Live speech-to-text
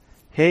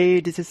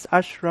Hey, this is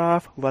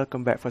Ashraf.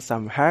 Welcome back for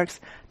some hacks.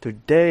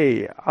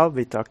 Today, I'll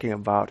be talking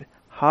about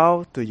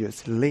how to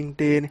use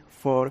LinkedIn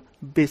for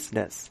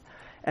business.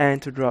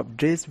 And to drop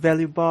this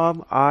value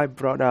bomb, I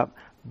brought up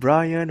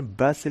Brian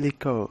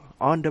Basilico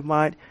on the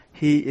mic.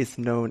 He is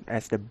known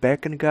as the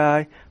Bacon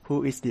Guy,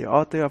 who is the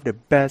author of the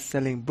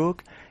best-selling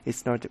book,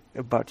 It's Not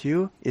About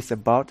You, It's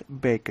About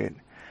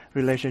Bacon.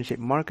 Relationship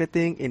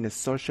marketing in the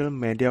social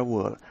media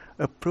world,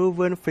 a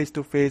proven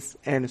face-to-face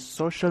and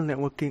social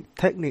networking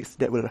techniques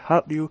that will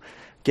help you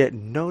get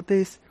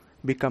noticed,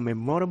 become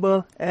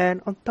memorable, and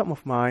on top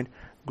of mind,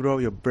 grow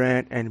your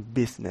brand and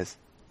business.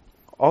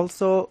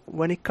 Also,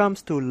 when it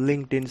comes to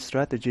LinkedIn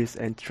strategies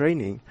and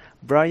training,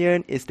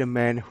 Brian is the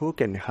man who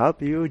can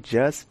help you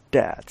just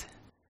that.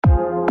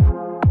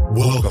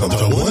 Welcome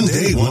to One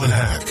Day, One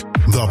Hack,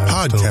 the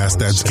podcast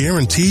that's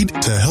guaranteed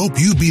to help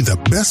you be the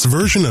best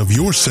version of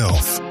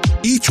yourself.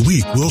 Each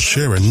week, we'll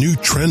share a new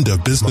trend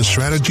of business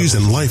strategies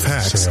and life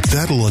hacks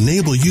that'll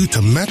enable you to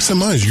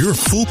maximize your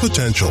full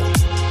potential.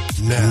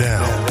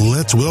 Now,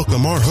 let's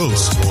welcome our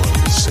host,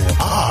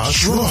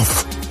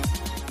 Ashraf.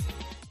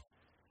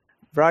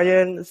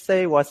 Brian,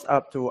 say what's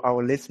up to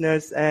our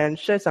listeners and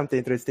share something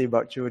interesting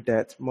about you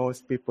that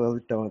most people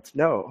don't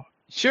know.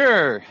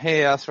 Sure.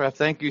 Hey, Ashraf,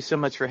 thank you so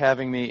much for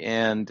having me.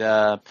 And,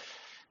 well,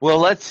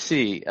 let's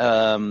see.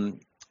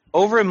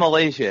 Over in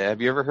Malaysia,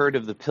 have you ever heard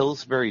of the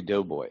Pillsbury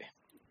Doughboy?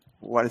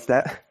 What is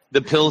that?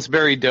 The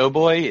Pillsbury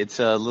Doughboy. It's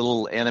a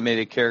little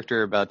animated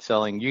character about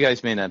selling. You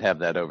guys may not have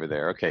that over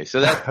there. Okay, so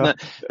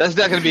that's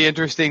not going to be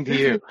interesting to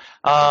you.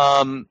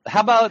 How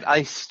about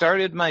I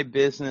started my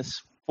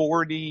business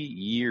 40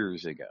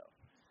 years ago?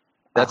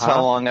 That's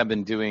how long I've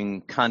been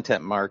doing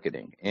content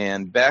marketing.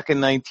 And back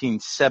in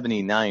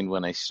 1979,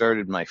 when I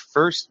started my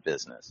first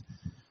business,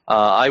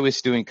 I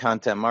was doing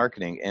content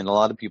marketing. And a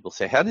lot of people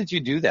say, how did you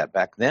do that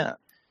back then?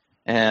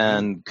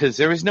 And because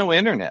there was no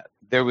internet.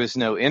 There was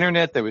no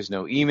internet, there was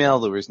no email,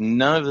 there was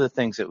none of the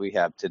things that we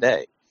have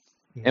today.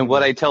 And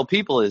what I tell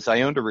people is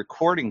I owned a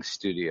recording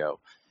studio.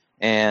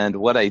 And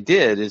what I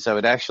did is I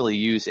would actually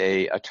use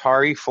a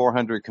Atari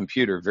 400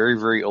 computer, very,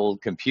 very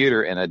old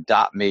computer, and a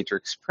dot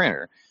matrix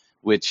printer,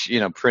 which,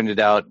 printed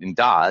out in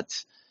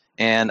dots.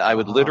 And I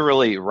would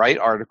literally write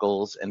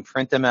articles and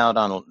print them out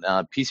on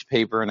a piece of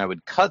paper, and I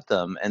would cut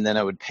them, and then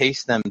I would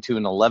paste them to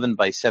an 11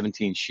 by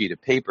 17 sheet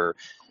of paper.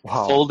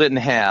 Wow. Fold it in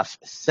half,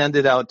 send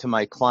it out to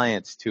my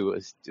clients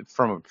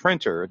from a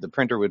printer. The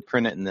printer would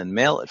print it and then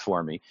mail it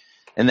for me.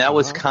 And that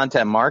was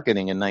content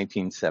marketing in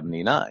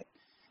 1979.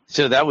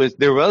 So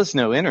there was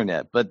no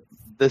internet, but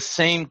the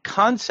same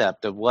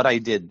concept of what I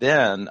did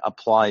then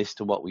applies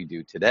to what we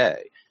do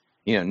today.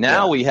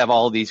 Now we have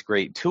all these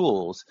great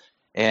tools.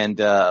 And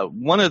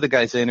one of the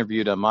guys I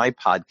interviewed on my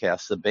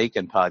podcast, the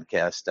Bacon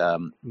podcast,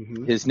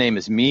 his name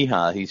is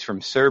Miha. He's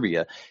from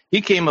Serbia.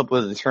 He came up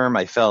with a term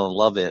I fell in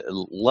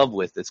love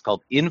with. It's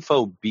called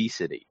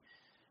infobesity,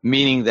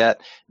 meaning that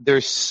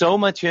there's so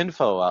much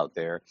info out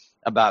there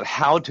about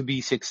how to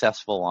be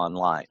successful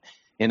online.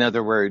 In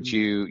other words,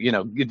 you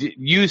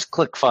use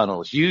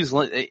ClickFunnels, use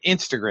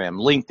Instagram,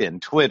 LinkedIn,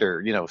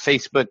 Twitter,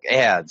 Facebook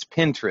ads,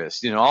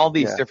 Pinterest, all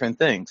these different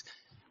things.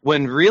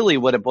 When really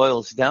what it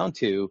boils down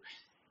to,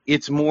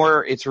 it's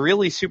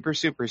really super,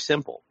 super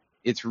simple.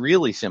 It's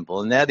really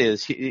simple. And that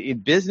is,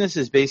 business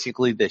is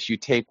basically this. You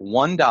take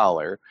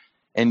 $1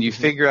 and you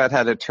figure out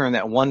how to turn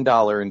that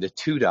 $1 into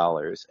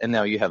 $2, and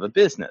now you have a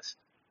business,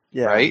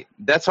 right?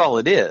 That's all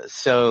it is.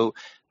 So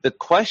the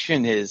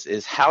question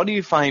is how do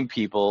you find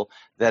people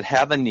that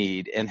have a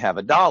need and have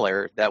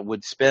 $1 that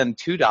would spend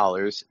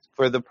 $2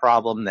 for the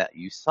problem that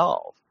you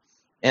solve?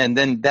 And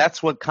then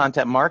that's what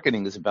content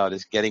marketing is about,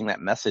 is getting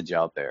that message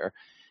out there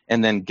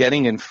and then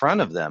getting in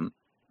front of them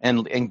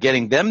and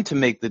getting them to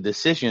make the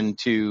decision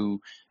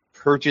to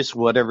purchase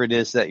whatever it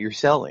is that you're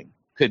selling.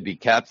 Could be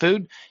cat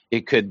food.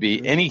 It could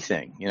be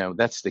anything.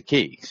 That's the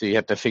key. So you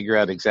have to figure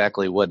out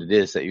exactly what it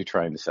is that you're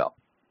trying to sell.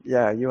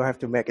 Yeah, you have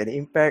to make an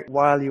impact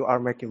while you are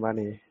making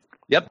money.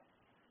 Yep.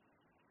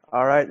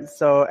 All right.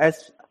 So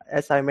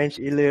as I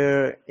mentioned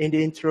earlier in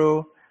the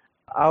intro,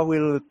 I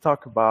will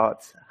talk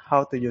about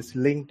how to use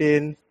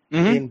LinkedIn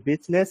in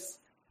business.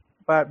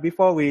 But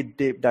before we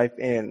deep dive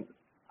in,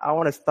 I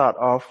want to start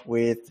off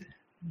with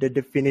the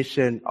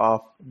definition of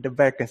the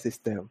Bacon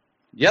system.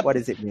 Yep. What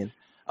does it mean?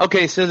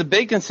 Okay, so the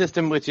Bacon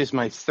system, which is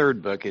my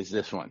third book, is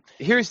this one.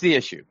 Here's the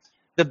issue.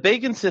 The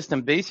Bacon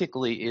system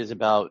basically is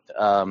about,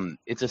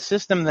 it's a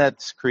system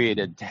that's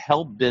created to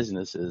help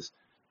businesses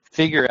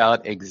figure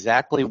out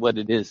exactly what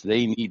it is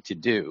they need to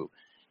do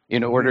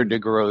in order to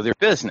grow their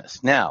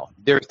business. Now,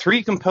 there are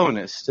three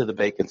components to the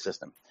Bacon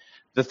system.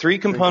 The three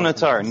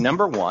components are,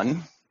 number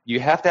one, you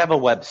have to have a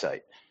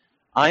website.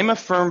 I'm a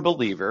firm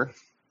believer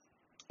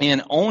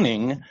in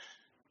owning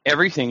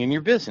everything in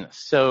your business.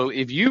 So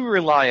if you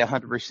rely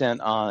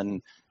 100%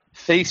 on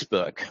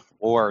Facebook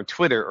or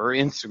Twitter or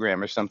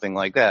Instagram or something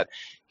like that,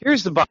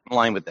 here's the bottom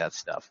line with that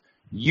stuff.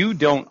 You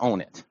don't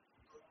own it.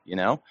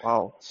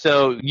 Wow.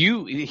 So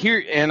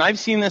and I've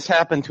seen this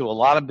happen to a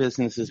lot of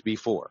businesses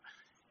before,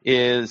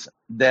 is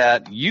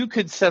that you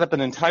could set up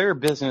an entire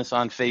business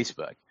on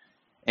Facebook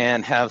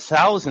and have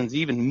thousands,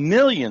 even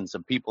millions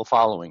of people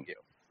following you.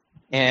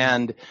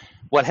 And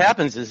what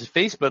happens is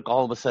Facebook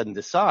all of a sudden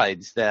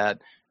decides that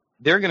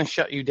they're going to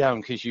shut you down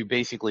because you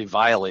basically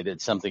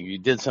violated something, you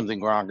did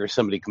something wrong, or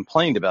somebody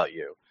complained about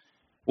you.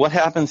 What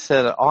happens to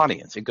the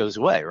audience? It goes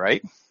away,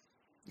 right?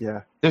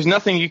 Yeah. There's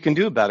nothing you can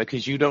do about it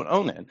because you don't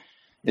own it.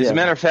 As a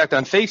matter of fact,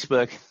 on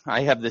Facebook,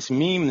 I have this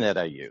meme that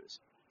I use.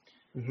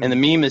 Mm-hmm. And the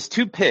meme is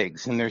two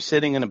pigs, and they're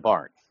sitting in a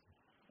barn.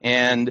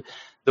 And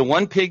the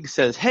one pig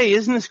says, hey,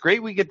 isn't this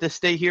great? We get to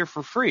stay here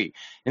for free.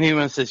 And the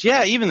other one says,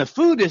 yeah, even the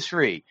food is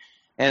free.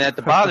 And at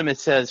the bottom, it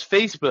says,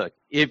 Facebook,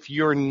 if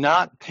you're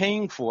not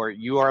paying for it,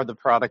 you are the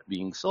product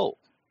being sold.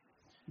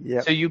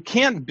 Yep. So you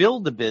can't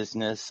build a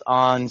business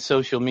on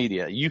social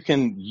media. You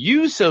can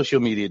use social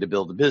media to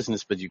build a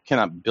business, but you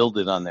cannot build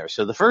it on there.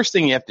 So the first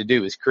thing you have to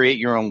do is create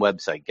your own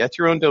website, get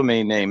your own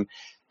domain name,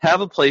 have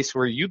a place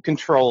where you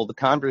control the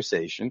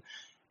conversation,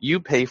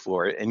 you pay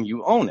for it, and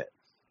you own it.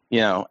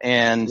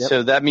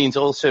 So that means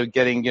also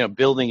getting,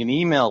 building an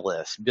email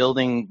list,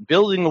 building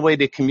a way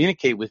to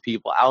communicate with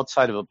people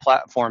outside of a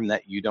platform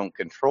that you don't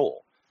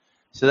control.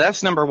 So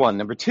that's number one.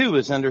 Number two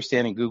is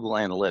understanding Google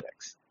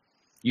Analytics.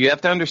 You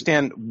have to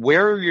understand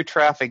where your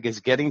traffic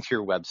is getting to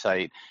your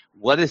website.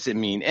 What does it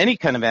mean? Any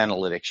kind of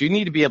analytics. You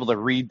need to be able to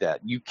read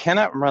that. You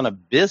cannot run a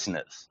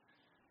business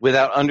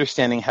without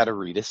understanding how to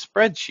read a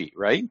spreadsheet,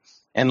 right?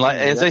 And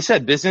as I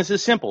said, business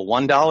is simple,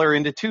 $1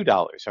 into $2,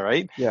 all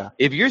right? Yeah.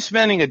 If you're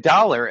spending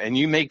 $1 and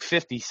you make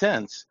 50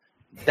 cents,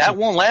 that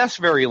won't last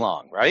very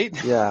long, right?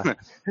 Yeah.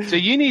 So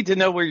you need to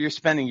know where you're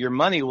spending your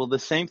money. Well, the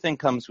same thing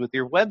comes with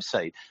your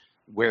website.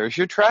 Where's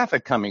your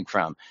traffic coming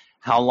from?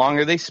 How long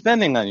are they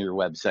spending on your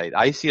website?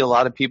 I see a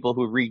lot of people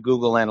who read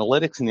Google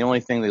Analytics, and the only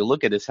thing they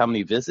look at is how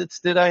many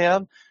visits did I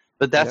have?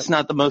 But that's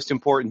not the most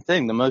important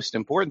thing. The most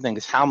important thing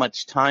is how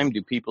much time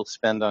do people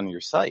spend on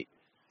your site?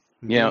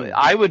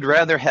 I would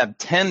rather have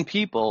 10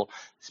 people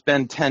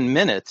spend 10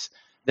 minutes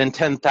than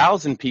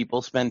 10,000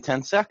 people spend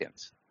 10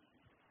 seconds.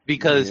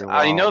 Because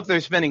I know if they're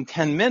spending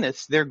 10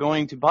 minutes, they're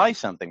going to buy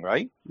something,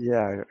 right?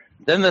 Yeah.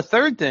 Then the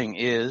third thing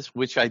is,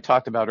 which I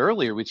talked about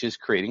earlier, which is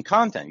creating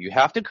content. You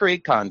have to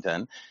create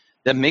content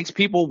that makes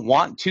people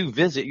want to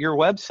visit your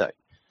website.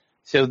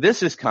 So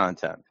this is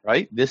content,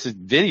 right? This is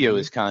video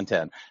is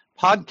content.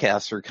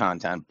 Podcasts are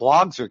content,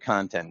 blogs are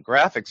content,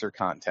 graphics are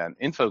content,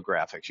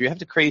 infographics. You have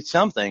to create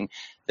something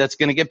that's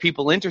going to get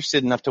people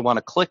interested enough to want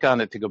to click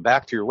on it to go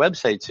back to your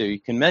website so you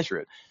can measure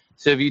it.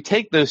 So if you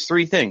take those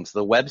three things,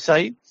 the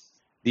website,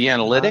 the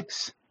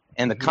analytics,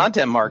 and the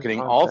content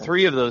marketing, all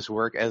three of those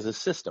work as a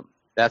system.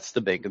 That's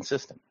the Bacon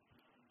system.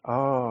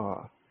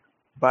 Oh,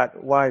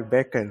 but why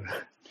Bacon?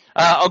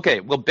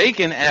 Okay, well,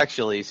 Bacon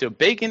actually, so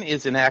Bacon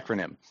is an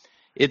acronym.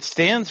 It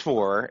stands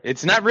for,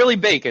 it's not really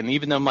bacon,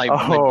 even though my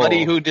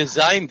buddy who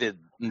designed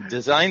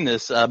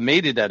this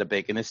made it out of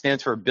bacon. It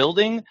stands for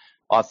Building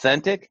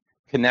Authentic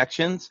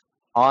Connections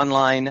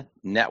Online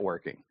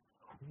Networking.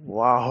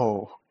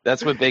 Wow.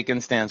 That's what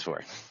Bacon stands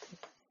for.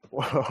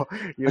 Wow,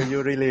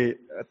 you really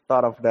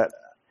thought of that.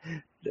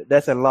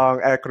 That's a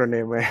long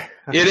acronym, man.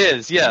 It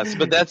is, yes,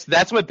 but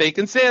that's what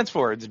Bacon stands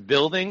for. It's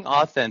Building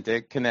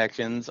Authentic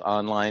Connections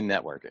Online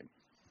Networking.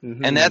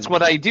 Mm-hmm. And that's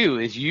what I do,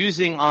 is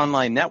using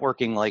online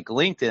networking like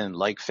LinkedIn,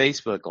 like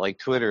Facebook, like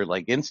Twitter,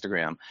 like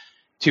Instagram,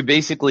 to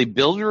basically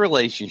build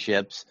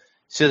relationships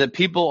so that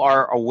people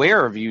are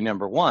aware of you,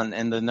 number one.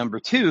 And the number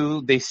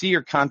two, they see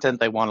your content,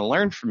 they want to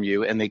learn from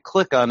you, and they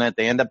click on it.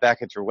 They end up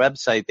back at your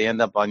website. They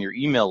end up on your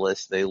email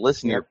list. They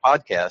listen to your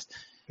podcast.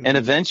 Mm-hmm. And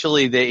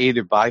eventually they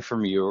either buy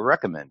from you or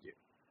recommend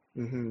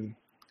you. Mm-hmm.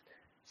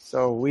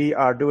 So we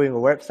are doing a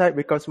website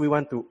because we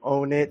want to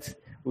own it.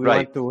 We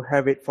want to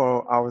have it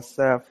for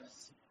ourselves.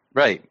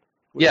 Right.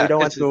 We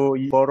don't want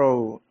to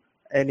borrow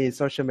any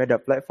social media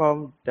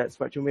platform. That's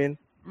what you mean?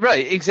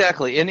 Right,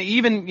 exactly. And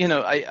even,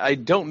 I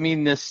don't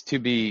mean this to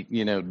be,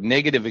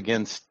 negative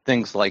against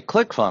things like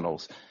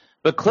ClickFunnels,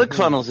 but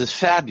ClickFunnels is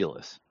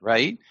fabulous,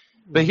 right?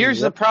 But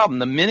here's the problem.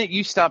 The minute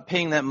you stop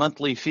paying that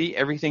monthly fee,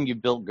 everything you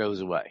built goes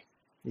away.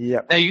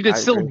 Yeah. Now, you can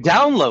still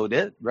download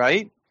it,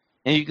 right?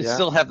 And you can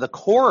still have the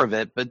core of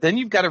it, but then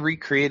you've got to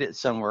recreate it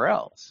somewhere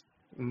else.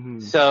 Mm-hmm.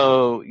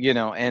 So,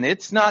 and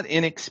it's not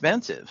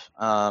inexpensive.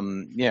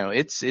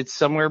 It's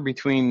somewhere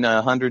between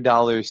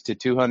 $100 to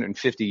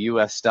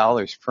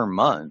 $250 per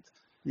month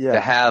to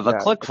have a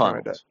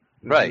ClickFunnels.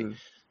 Mm-hmm. Right.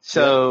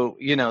 So,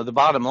 the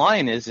bottom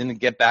line is, and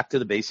get back to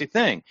the basic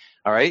thing.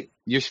 All right.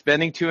 You're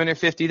spending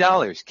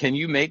 $250. Can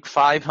you make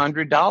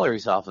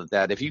 $500 off of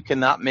that? If you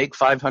cannot make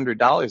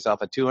 $500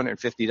 off a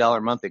 $250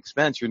 a month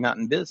expense, you're not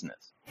in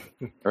business.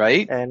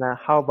 Right. And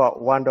how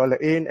about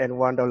 $1 in and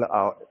 $1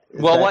 out?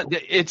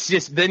 It's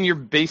just, then you're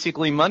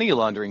basically money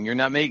laundering. You're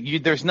not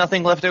there's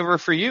nothing left over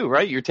for you,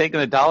 right? You're taking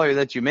 $1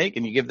 that you make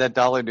and you give that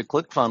 $1 to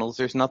ClickFunnels.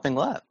 There's nothing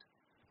left.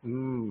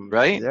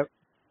 Right? Yep.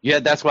 Yeah,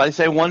 that's why I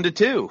say 1 to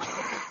 2.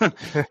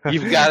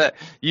 You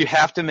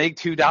have to make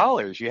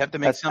 $2. You have to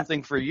make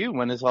something for you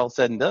when it's all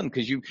said and done,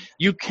 because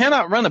you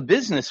cannot run a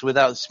business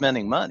without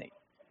spending money.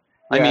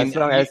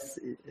 Yeah,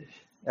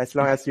 as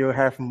long as you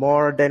have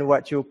more than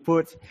what you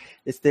put,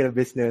 it's still a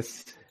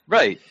business.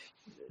 Right.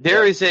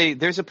 There's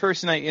a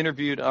person I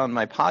interviewed on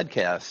my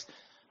podcast.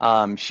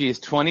 She is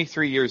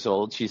 23 years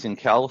old. She's in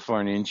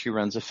California, and she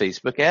runs a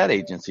Facebook ad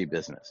agency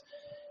business.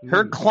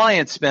 Her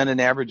clients spend an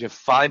average of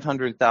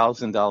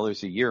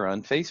 $500,000 a year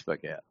on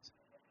Facebook ads.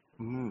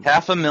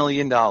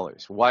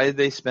 $500,000. Why did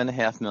they spend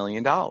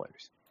 $500,000?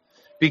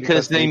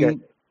 Because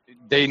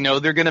they know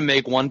they're going to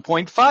make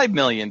 $1.5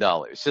 million.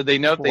 So they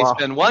know if they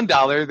spend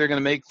 $1, they're going to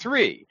make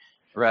 $3,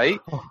 right?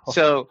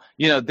 So,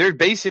 they're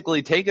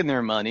basically taking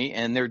their money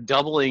and they're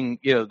doubling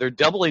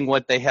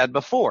what they had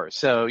before.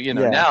 So,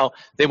 now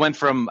they went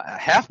from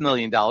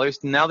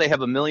 $500,000 to now they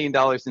have $1 million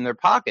in their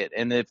pocket.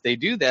 And if they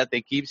do that,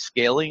 they keep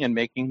scaling and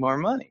making more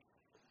money.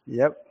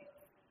 Yep.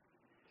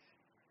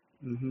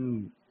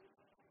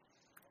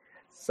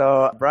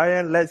 So,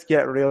 Brian, let's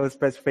get real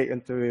specific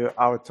into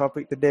our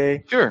topic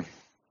today. Sure.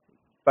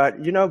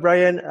 But,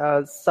 Brian,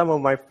 some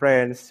of my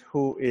friends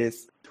who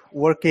is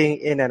working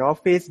in an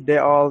office,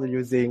 they're all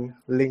using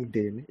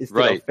LinkedIn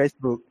instead of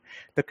Facebook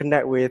to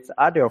connect with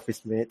other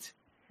office mates.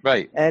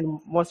 Right. And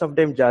most of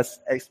them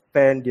just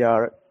expand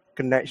their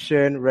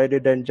connection rather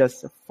than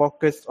just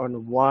focus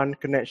on one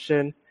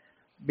connection,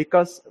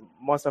 because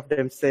most of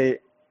them say,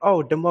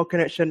 oh, the more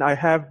connection I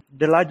have,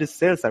 the larger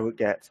sales I would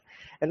get.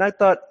 And I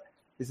thought,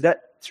 is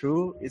that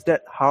true? Is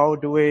that how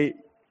the way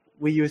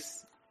we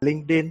use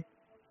LinkedIn?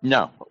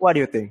 No. What do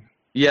you think?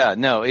 Yeah,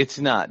 no, it's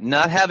not.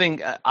 Not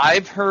having,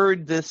 I've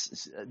heard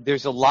this,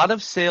 there's a lot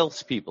of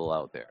salespeople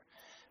out there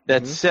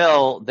that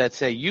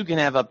say you can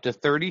have up to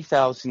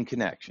 30,000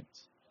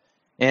 connections.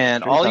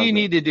 And all you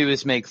need to do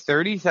is make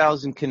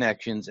 30,000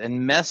 connections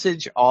and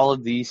message all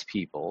of these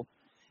people.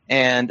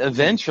 And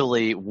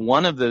eventually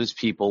one of those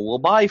people will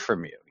buy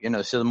from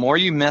you. So the more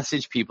you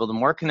message people, the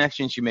more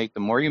connections you make, the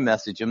more you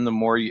message them, the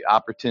more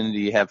opportunity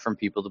you have from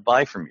people to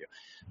buy from you.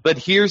 But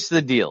here's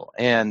the deal.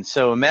 And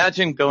so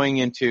imagine going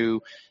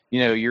into,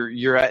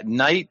 you're at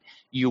night,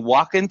 you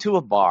walk into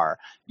a bar,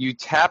 you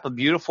tap a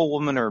beautiful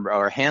woman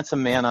or a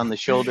handsome man on the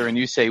shoulder and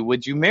you say,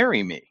 would you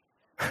marry me?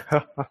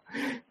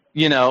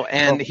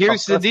 And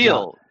here's the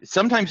deal.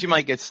 Sometimes you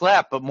might get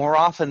slapped, but more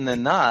often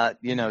than not,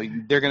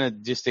 they're going to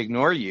just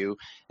ignore you.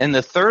 And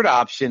the third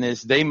option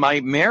is they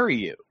might marry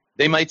you.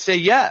 They might say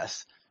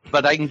yes,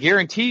 but I can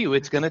guarantee you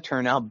it's going to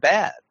turn out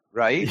bad,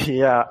 right?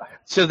 Yeah.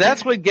 So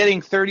that's what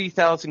getting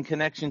 30,000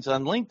 connections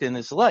on LinkedIn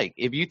is like.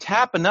 If you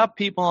tap enough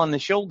people on the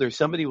shoulder,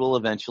 somebody will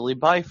eventually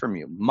buy from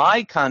you.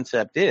 My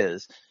concept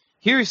is,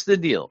 here's the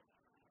deal.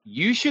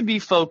 You should be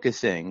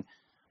focusing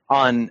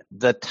on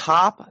the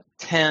top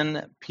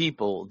 10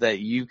 people that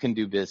you can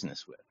do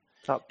business with.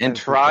 And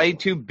try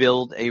to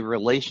build a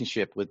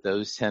relationship with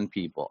those 10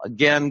 people.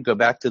 Again, go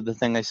back to the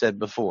thing I said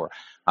before.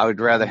 I would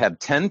rather have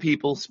 10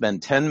 people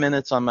spend 10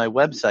 minutes on my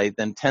website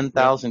than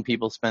 10,000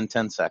 people spend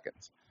 10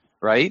 seconds,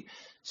 right?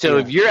 So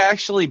if you're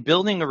actually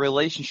building a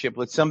relationship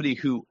with somebody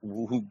who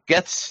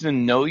gets to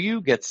know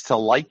you, gets to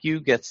like you,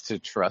 gets to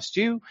trust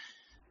you,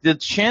 the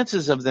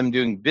chances of them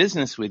doing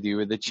business with you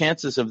or the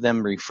chances of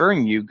them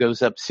referring you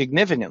goes up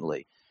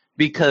significantly.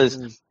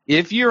 Because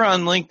if you're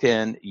on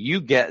LinkedIn, you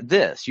get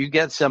this. You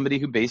get somebody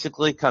who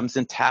basically comes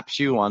and taps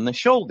you on the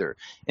shoulder.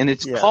 And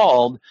it's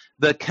called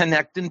the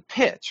connect and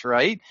pitch,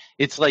 right?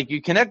 It's like you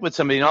connect with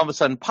somebody and all of a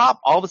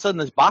sudden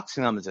this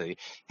boxing number says,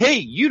 hey,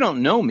 you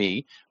don't know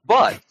me,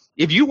 but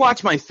if you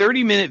watch my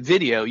 30-minute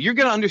video, you're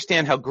going to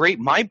understand how great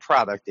my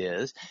product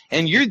is,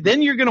 and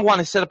then you're going to want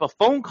to set up a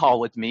phone call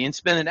with me and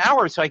spend an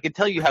hour so I can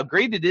tell you how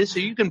great it is so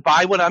you can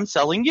buy what I'm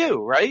selling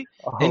you, right?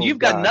 And you've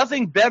got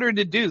nothing better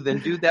to do than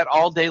do that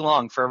all day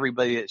long for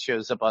everybody that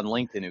shows up on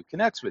LinkedIn who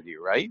connects with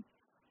you, right?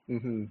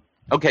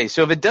 Okay,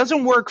 so if it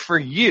doesn't work for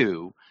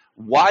you,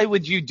 why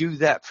would you do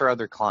that for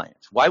other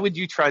clients? Why would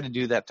you try to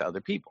do that to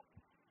other people?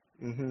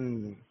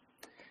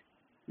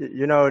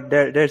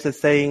 There's a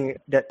saying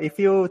that if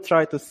you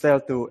try to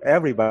sell to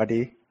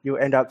everybody, you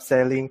end up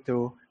selling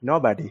to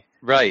nobody.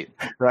 Right.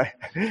 Right.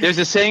 There's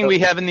a saying we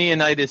have in the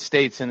United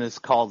States, and it's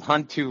called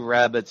hunt 2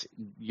 rabbits,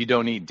 you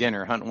don't eat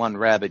dinner. Hunt 1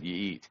 rabbit, you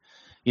eat.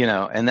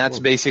 And that's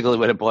basically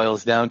what it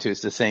boils down to.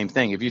 It's the same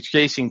thing. If you're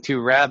chasing 2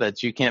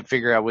 rabbits, you can't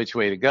figure out which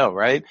way to go,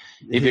 right?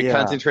 If you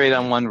concentrate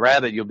on 1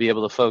 rabbit, you'll be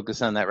able to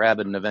focus on that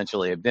rabbit and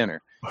eventually have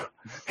dinner.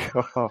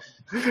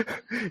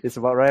 It's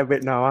about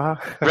rabbit now,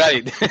 huh?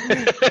 Right.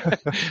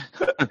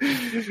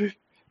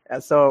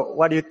 So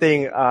what do you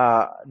think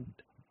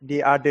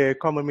the other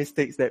common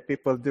mistakes that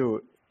people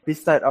do?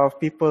 Besides of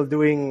people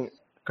doing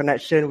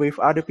connection with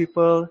other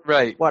people,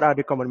 right? What are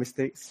the common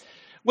mistakes?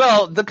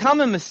 Well, the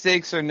common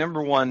mistakes are,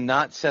 number one,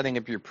 not setting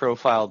up your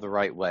profile the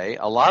right way.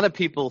 A lot of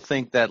people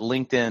think that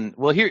LinkedIn,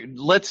 well, here,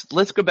 let's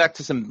go back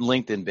to some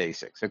LinkedIn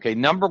basics. Okay,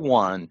 number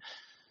one,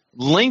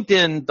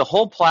 LinkedIn, the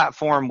whole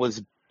platform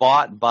was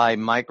bought by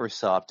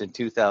Microsoft in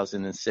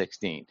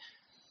 2016.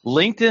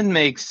 LinkedIn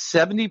makes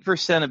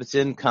 70% of its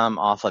income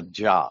off of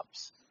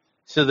jobs.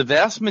 So the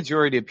vast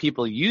majority of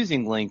people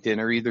using LinkedIn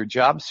are either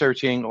job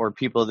searching or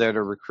people that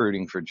are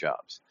recruiting for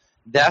jobs.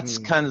 That's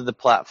kind of the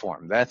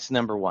platform. That's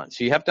number one.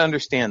 So you have to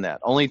understand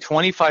that. Only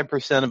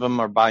 25% of them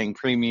are buying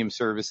premium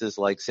services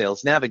like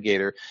Sales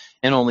Navigator,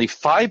 and only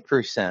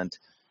 5%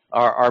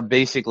 are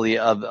basically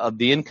of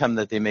the income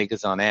that they make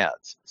is on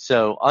ads.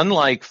 So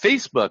unlike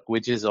Facebook,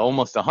 which is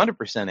almost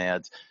 100%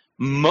 ads,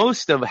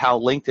 most of how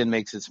LinkedIn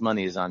makes its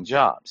money is on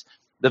jobs.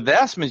 The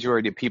vast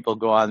majority of people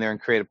go on there and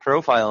create a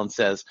profile and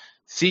says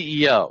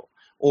CEO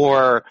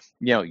or,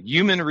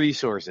 human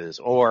resources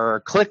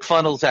or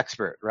ClickFunnels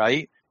expert,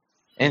 right?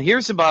 And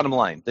here's the bottom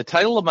line. The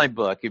title of my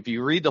book, if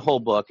you read the whole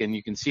book, and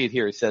you can see it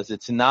here, it says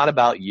it's not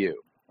about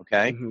you,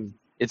 okay? Mm-hmm.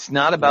 It's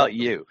not about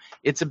you.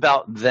 It's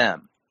about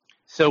them.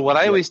 So what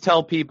I always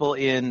tell people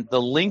in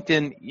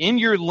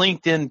your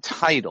LinkedIn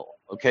title,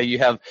 okay, you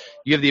have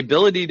the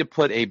ability to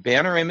put a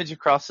banner image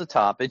across the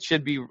top. It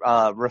should be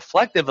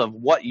reflective of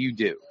what you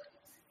do.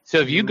 So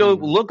if you go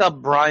look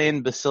up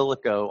Brian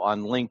Basilico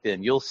on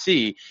LinkedIn, you'll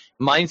see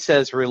mine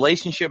says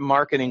relationship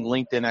marketing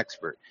LinkedIn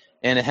expert,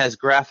 and it has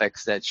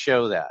graphics that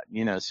show that,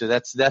 so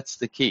that's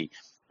the key.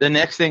 The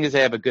next thing is I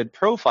have a good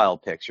profile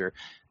picture.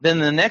 Then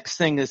the next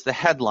thing is the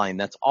headline.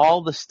 That's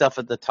all the stuff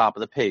at the top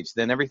of the page.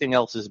 Then everything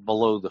else is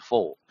below the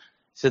fold.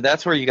 So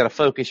that's where you got to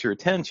focus your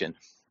attention.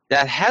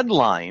 That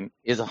headline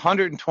is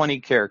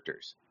 120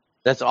 characters.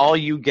 That's all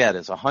you get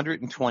is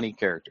 120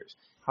 characters.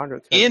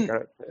 120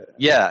 characters.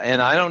 Yeah,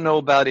 and I don't know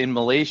about in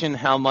Malaysian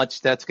how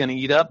much that's going to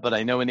eat up, but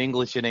I know in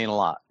English it ain't a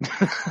lot.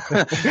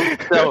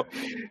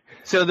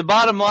 So the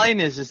bottom line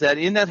is that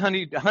in that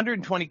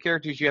 120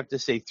 characters, you have to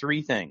say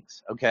three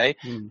things, okay?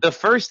 The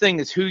first thing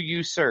is who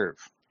you serve.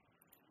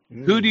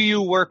 Who do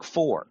you work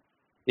for?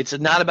 It's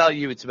not about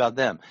you, it's about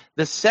them.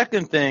 The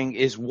second thing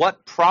is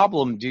what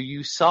problem do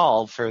you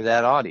solve for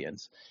that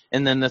audience?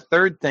 And then the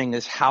third thing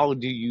is how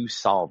do you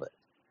solve it?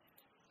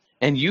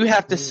 And you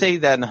have to say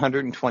that in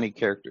 120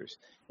 characters.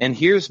 And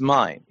here's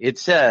mine. It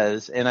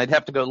says, and I'd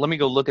have to let me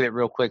go look at it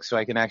real quick so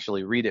I can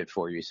actually read it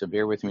for you. So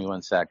bear with me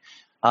one sec.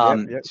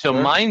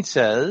 Mine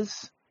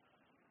says,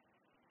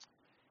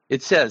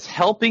 it says,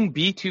 helping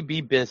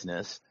B2B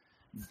business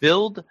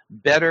build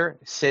better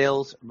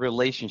sales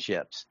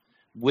relationships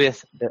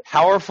with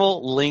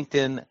powerful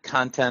LinkedIn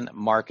content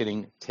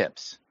marketing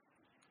tips.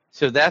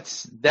 So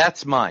that's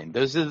mine.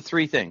 Those are the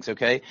three things,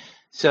 okay?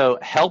 So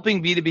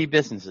helping B2B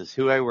businesses,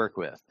 who I work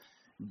with,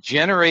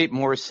 generate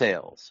more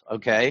sales,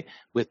 okay,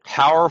 with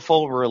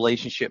powerful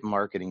relationship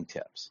marketing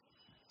tips.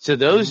 So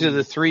those are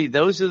the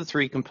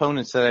three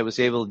components that I was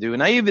able to do.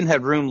 And I even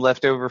had room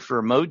left over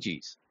for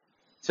emojis.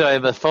 So I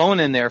have a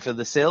phone in there for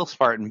the sales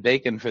part and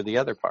bacon for the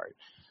other part.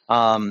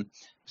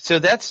 So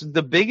that's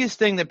the biggest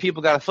thing that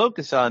people got to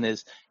focus on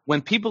is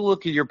when people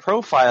look at your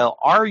profile,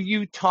 are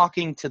you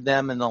talking to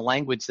them in the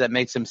language that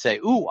makes them say,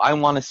 ooh, I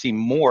want to see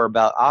more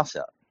about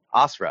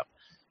Asraf.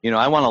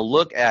 I want to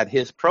look at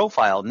his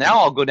profile. Now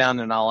I'll go down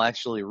and I'll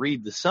actually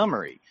read the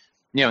summary.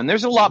 And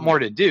there's a lot more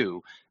to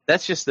do.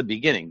 That's just the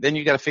beginning. Then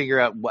you got to figure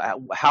out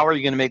how are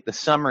you going to make the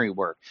summary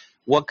work?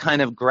 What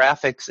kind of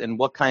graphics and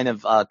what kind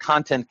of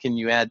content can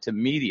you add to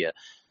media?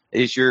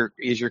 Is your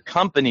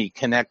company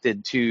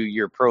connected to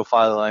your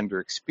profile under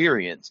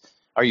experience?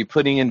 Are you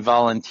putting in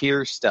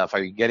volunteer stuff?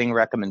 Are you getting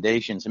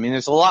recommendations? I mean,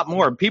 there's a lot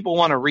more. People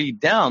want to read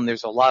down.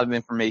 There's a lot of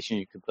information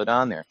you could put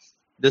on there.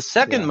 The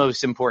second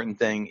most important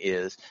thing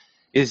is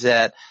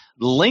that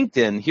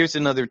LinkedIn, here's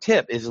another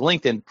tip, is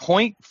LinkedIn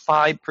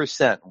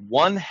 0.5%,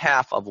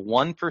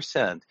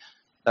 0.5%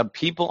 of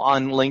people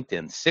on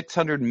LinkedIn,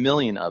 600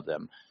 million of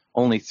them,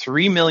 only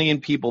 3 million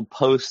people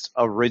post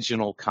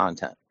original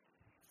content.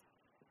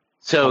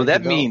 So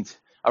that means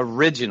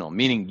original,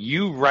 meaning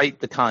you write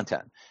the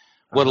content.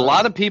 What a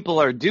lot of people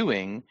are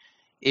doing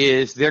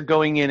is they're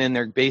going in and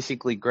they're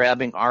basically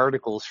grabbing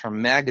articles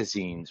from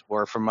magazines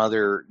or from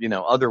other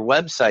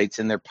websites,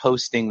 and they're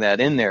posting that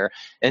in there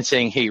and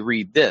saying, hey,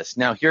 read this.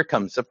 Now, here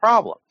comes the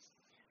problem.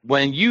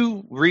 When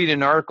you read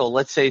an article,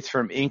 let's say it's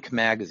from Inc.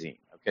 magazine,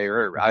 okay,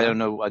 or I don't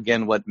know,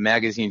 again, what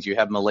magazines you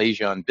have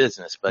Malaysia on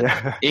business, but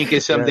Inc.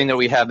 is something that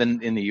we have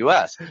in the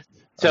U.S.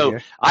 So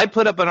I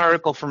put up an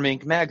article from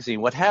Inc.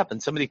 magazine. What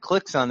happens? Somebody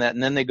clicks on that,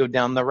 and then they go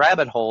down the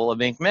rabbit hole of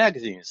Inc.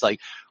 magazine. It's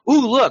like,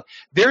 ooh, look,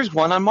 there's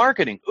one on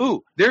marketing.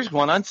 Ooh, there's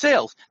one on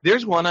sales.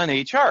 There's one on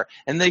HR.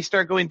 And they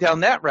start going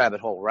down that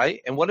rabbit hole,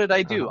 right? And what did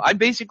I do? I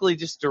basically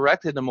just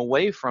directed them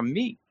away from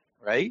me,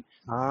 right?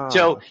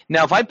 So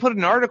now if I put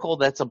an article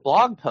that's a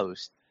blog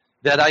post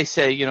that I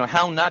say,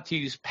 how not to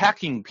use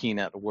packing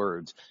peanut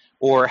words,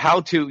 or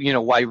how to,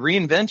 why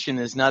reinvention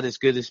is not as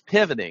good as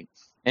pivoting.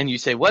 And you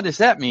say, what does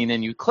that mean?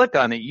 And you click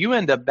on it, you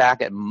end up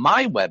back at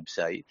my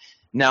website.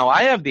 Now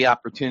I have the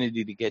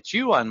opportunity to get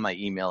you on my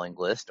emailing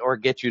list or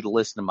get you to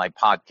listen to my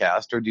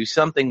podcast or do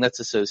something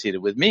that's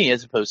associated with me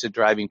as opposed to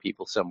driving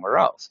people somewhere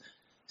else.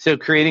 So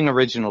creating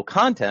original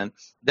content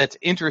that's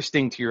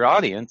interesting to your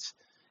audience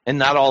and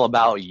not all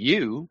about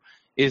you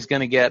is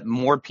going to get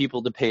more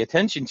people to pay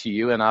attention to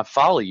you and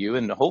follow you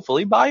and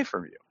hopefully buy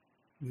from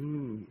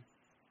you.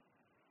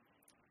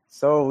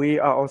 So we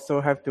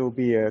also have to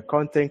be a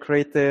content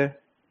creator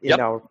in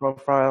our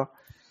profile.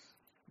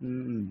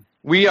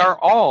 We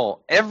are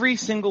every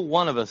single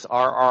one of us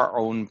are our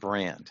own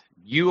brand.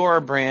 You are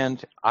a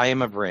brand. I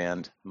am a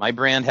brand. My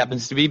brand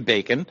happens to be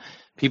bacon.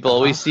 People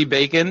always see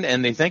bacon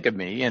and they think of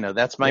me.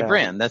 That's my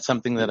brand. That's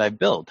something that I've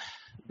built.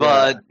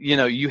 but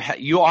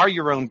you are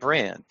your own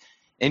brand,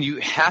 and you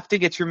have to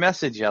get your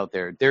message out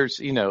there. There's,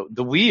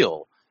 the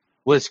wheel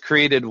was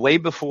created way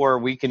before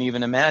we can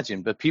even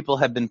imagine, but people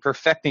have been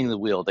perfecting the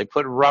wheel. They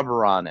put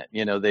rubber on it.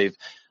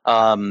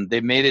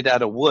 They've made it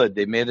out of wood.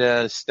 They made it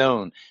out of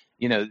stone.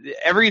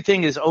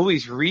 Everything is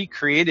always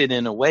recreated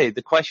in a way.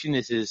 The question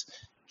is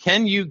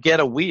can you get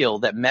a wheel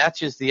that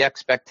matches the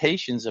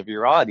expectations of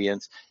your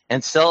audience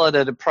and sell it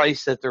at a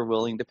price that they're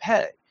willing to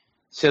pay?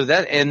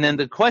 And then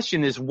the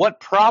question is,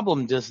 what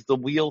problem does the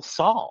wheel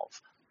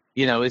solve?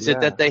 Is it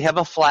that they have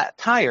a flat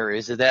tire?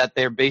 Is it that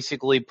they're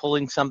basically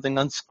pulling something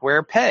on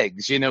square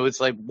pegs?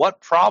 It's like,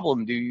 what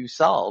problem do you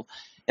solve?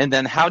 And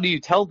then how do you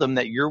tell them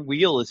that your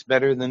wheel is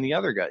better than the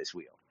other guy's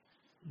wheel?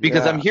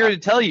 Because I'm here to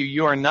tell you,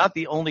 you are not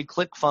the only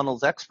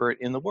ClickFunnels expert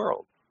in the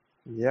world.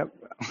 Yep,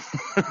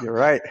 you're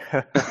right.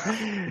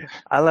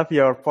 I love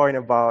your point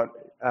about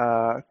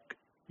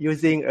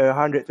using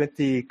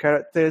 120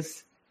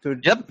 characters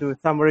to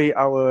summary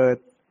our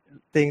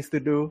things to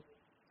do.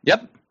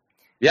 Yep.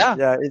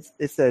 Yeah,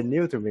 it's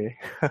new to me.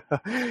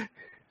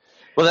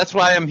 Well, that's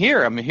why I'm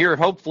here. I'm here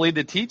hopefully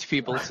to teach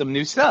people some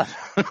new stuff.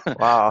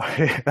 Wow.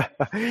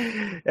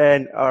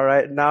 And all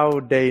right, now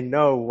they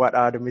know what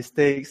are the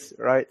mistakes,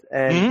 right?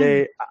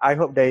 And I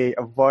hope they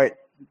avoid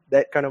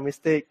that kind of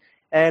mistake.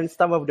 And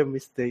some of the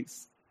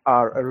mistakes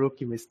are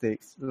rookie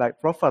mistakes, like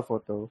profile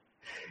photo.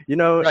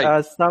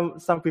 Right.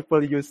 Some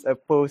people use a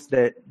pose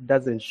that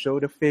doesn't show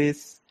the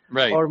face.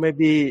 Right. Or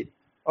maybe,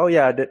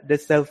 the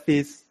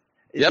selfies.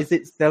 Yep. Is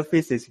it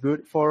selfies is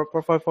good for a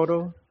profile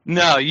photo?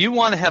 No, you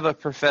want to have a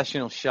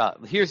professional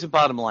shot. Here's the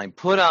bottom line.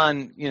 Put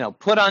on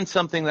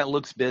something that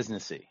looks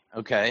businessy,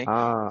 okay?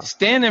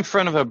 Stand in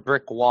front of a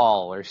brick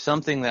wall or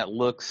something that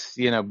looks,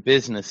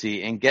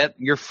 businessy, and get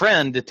your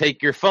friend to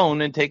take your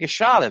phone and take a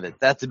shot of it.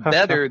 That's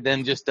better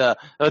than just a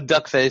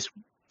duck face,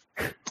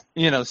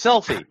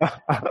 selfie.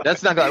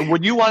 That's not good.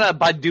 Would you want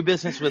to do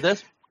business with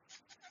this?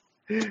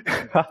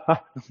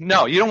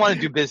 No, you don't want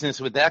to do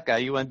business with that guy.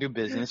 You want to do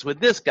business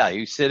with this guy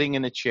who's sitting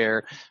in a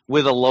chair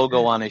with a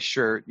logo on his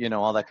shirt,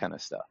 all that kind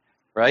of stuff,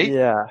 right?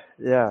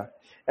 Yeah.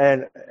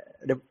 And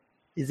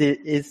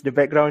is the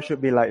background should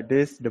be like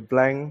this, the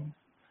blank?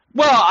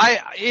 Well,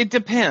 it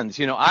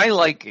depends. I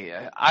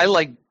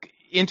like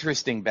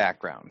interesting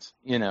backgrounds,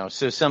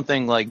 so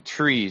something like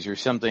trees or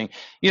something,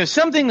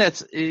 something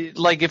that's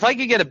like, if I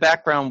could get a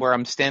background where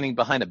I'm standing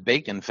behind a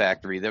bacon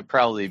factory, that'd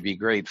probably be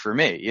great for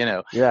me,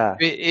 Yeah.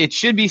 It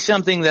should be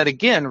something that,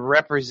 again,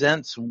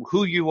 represents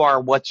who you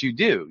are, what you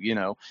do,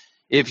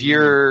 If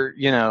you're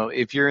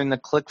in the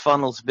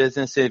ClickFunnels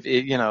business,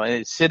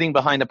 sitting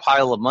behind a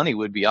pile of money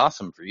would be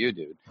awesome for you,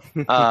 dude.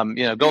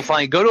 Go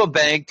to a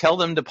bank, tell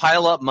them to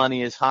pile up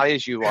money as high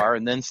as you are,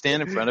 and then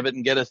stand in front of it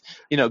and get a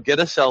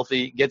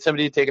selfie, get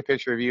somebody to take a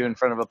picture of you in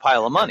front of a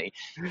pile of money.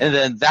 And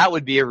then that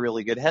would be a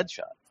really good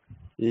headshot.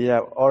 Yeah,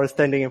 or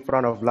standing in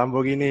front of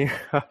Lamborghini.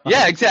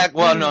 Yeah, exactly.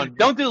 Well, no,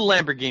 don't do the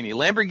Lamborghini.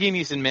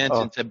 Lamborghinis and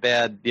mansions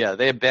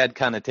have bad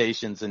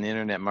connotations in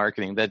internet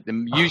marketing that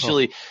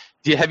usually.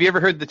 Have you ever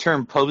heard the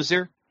term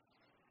poser?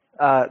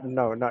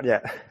 No, not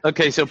yet.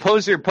 Okay, so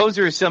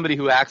poser is somebody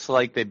who acts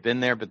like they've been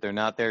there, but they're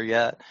not there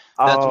yet.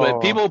 That's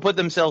what people put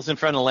themselves in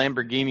front of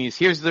Lamborghinis.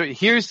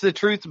 Here's the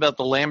truth about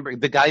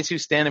the guys who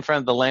stand in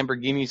front of the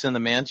Lamborghinis and the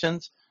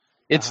mansions.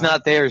 It's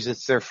not theirs;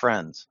 it's their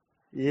friends.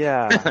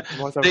 Yeah,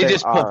 most of they them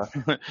just are.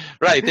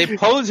 Right. They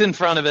pose in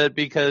front of it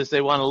because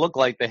they want to look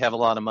like they have a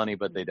lot of money,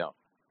 but they don't.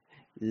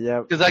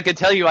 Yeah. Because I could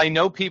tell you, I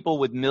know people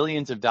with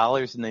millions of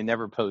dollars, and they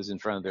never pose in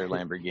front of their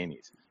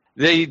Lamborghinis.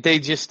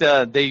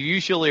 They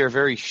usually are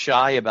very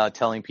shy about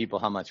telling people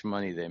how much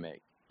money they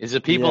make. It's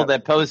the people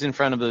that pose in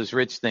front of those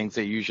rich things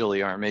that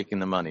usually aren't making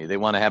the money. They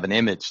want to have an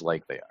image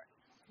like they are.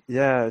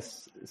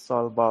 Yes, it's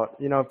all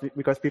about,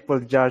 because people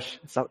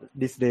judge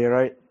this day,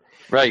 right?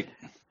 Right.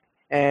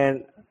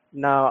 And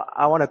now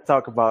I want to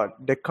talk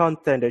about the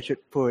content they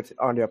should put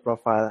on their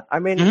profile. I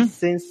mean,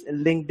 since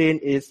LinkedIn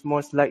is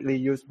most likely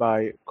used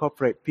by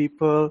corporate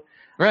people,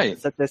 right,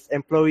 such as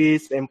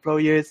employees,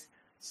 employers,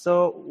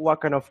 so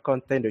what kind of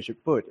content they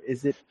should put?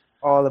 Is it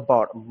all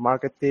about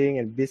marketing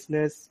and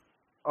business?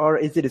 Or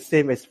is it the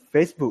same as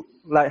Facebook,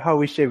 like how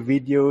we share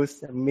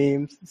videos,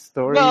 memes,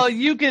 stories? Well,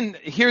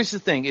 here's the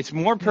thing. It's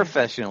more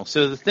professional.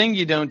 So the thing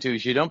you don't do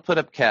is you don't put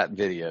up cat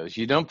videos.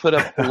 You don't put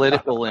up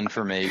political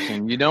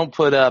information. You don't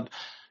put up,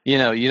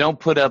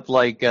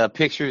 like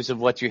pictures of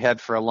what you had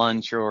for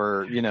lunch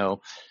or,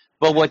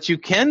 but what you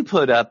can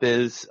put up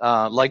is,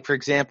 like, for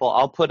example,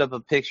 I'll put up a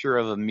picture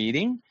of a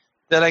meeting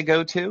that I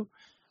go to.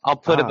 I'll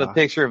put up a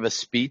picture of a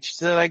speech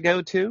that I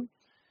go to.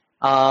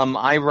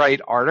 I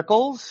write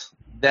articles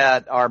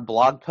that are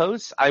blog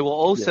posts. I will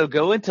also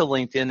go into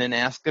LinkedIn and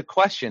ask a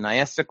question. I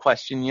asked a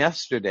question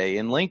yesterday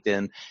in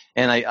LinkedIn,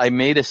 and I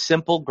made a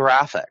simple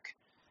graphic.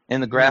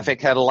 And the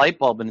graphic had a light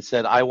bulb and it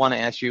said, I want to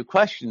ask you a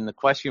question. And the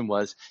question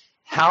was,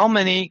 how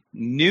many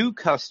new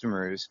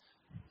customers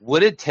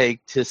would it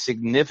take to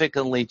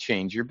significantly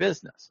change your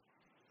business?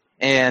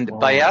 And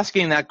by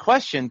asking that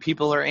question,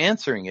 people are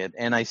answering it.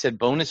 And I said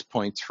bonus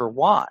points for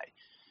why.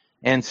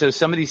 And so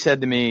somebody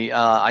said to me,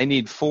 I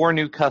need 4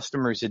 new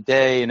customers a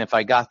day, and if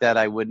I got that,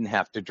 I wouldn't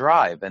have to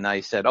drive. And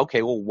I said,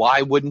 okay, well,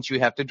 why wouldn't you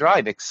have to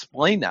drive?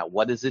 Explain that.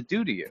 What does it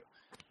do to you?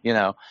 You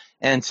know,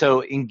 and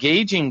so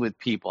engaging with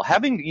people,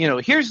 having, you know,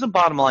 here's the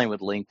bottom line with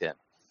LinkedIn.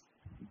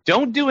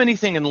 Don't do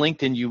anything in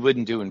LinkedIn you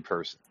wouldn't do in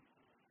person.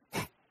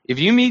 If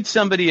you meet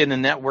somebody at a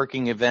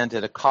networking event,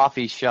 at a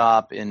coffee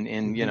shop,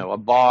 in you know, a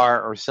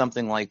bar or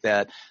something like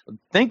that,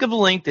 think of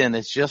LinkedIn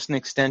as just an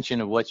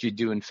extension of what you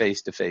do in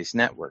face-to-face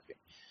networking.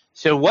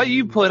 So what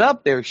you put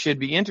up there should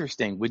be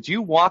interesting. Would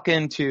you walk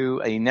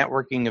into a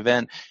networking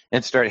event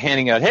and start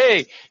handing out,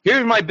 hey,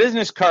 here's my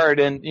business card,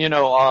 and you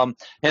know,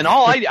 and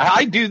all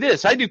I do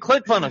this. I do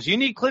ClickFunnels. You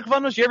need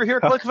ClickFunnels? You ever hear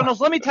of ClickFunnels?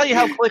 Let me tell you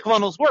how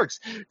ClickFunnels works.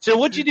 So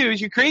what you do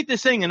is you create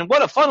this thing, and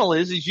what a funnel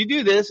is you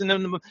do this, and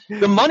then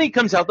the money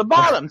comes out the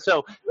bottom.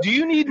 So do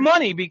you need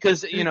money?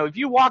 Because, you know, if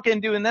you walk in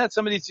doing that,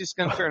 somebody's just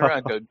going to turn around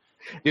and go,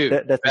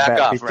 dude, that's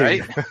back off,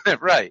 right?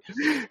 Right.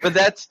 But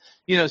that's,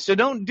 you know, so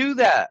don't do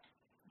that.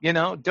 You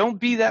know, don't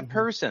be that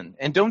person,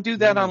 and don't do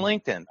that on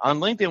LinkedIn. On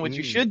LinkedIn, what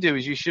you should do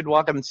is you should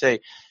walk up and say,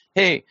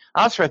 hey,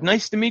 Ashraf,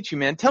 nice to meet you,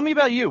 man. Tell me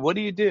about you. What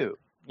do you do?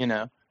 You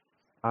know,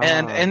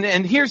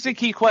 and here's the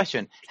key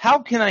question. How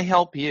can I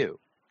help you?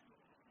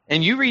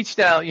 And you reached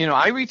out, you know,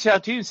 I reached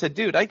out to you and said,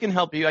 dude, I can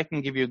help you. I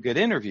can give you a good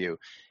interview.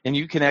 And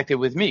you connected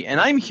with me. And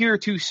I'm here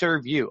to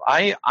serve you.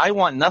 I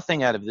want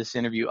nothing out of this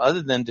interview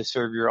other than to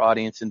serve your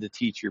audience and to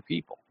teach your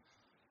people.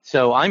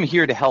 So I'm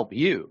here to help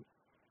you.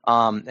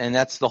 And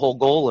that's the whole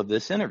goal of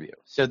this interview.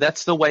 So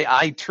that's the way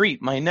I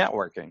treat my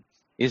networking,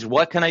 is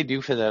what can I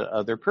do for that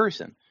other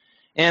person?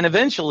 And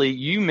eventually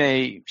you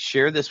may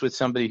share this with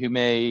somebody who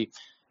may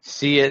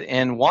see it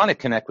and want to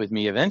connect with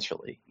me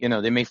eventually. You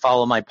know, they may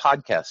follow my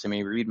podcast. They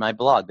may read my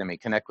blog. They may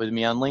connect with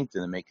me on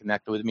LinkedIn. They may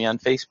connect with me on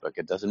Facebook.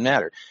 It doesn't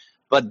matter.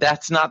 But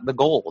that's not the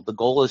goal. The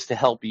goal is to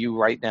help you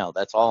right now.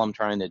 That's all I'm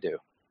trying to do.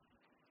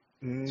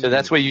 So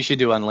that's what you should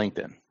do on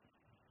LinkedIn.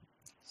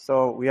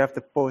 So we have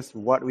to post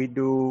what we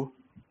do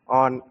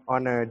on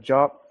a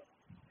job.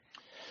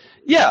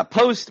 Yeah,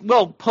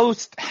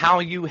 post how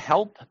you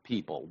help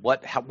people.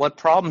 What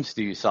problems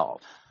do you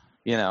solve?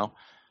 You know,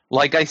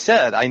 like I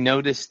said, I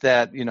noticed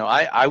that, you know,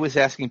 I was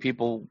asking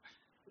people,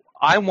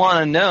 I want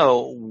to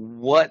know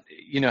what,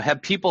 you know,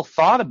 have people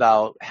thought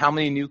about how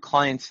many new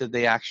clients that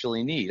they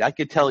actually need? I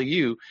could tell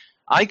you,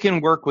 I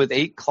can work with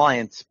 8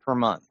 clients per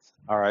month.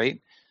 All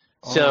right.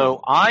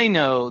 So I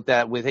know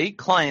that with 8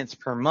 clients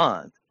per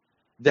month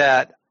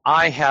that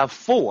I have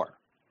 4.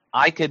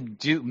 I could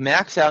do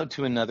max out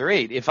to another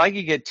 8. If I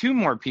could get 2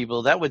 more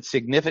people, that would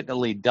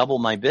significantly double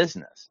my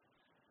business.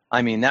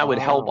 I mean, that would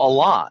help a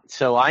lot.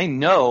 So I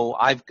know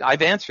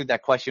I've answered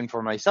that question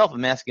for myself.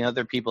 I'm asking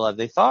other people, have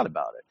they thought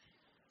about it?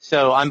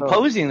 So I'm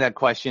posing that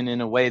question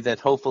in a way that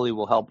hopefully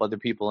will help other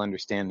people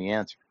understand the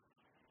answer.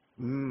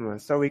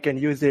 So we can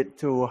use it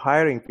to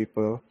hiring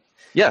people.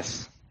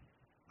 Yes.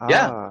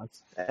 Yeah.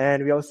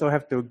 And we also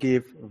have to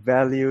give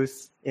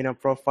values in a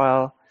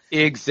profile.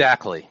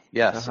 Exactly.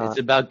 Yes. It's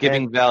about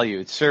giving value.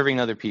 It's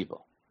serving other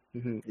people.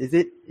 Is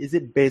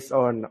it based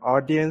on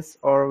audience,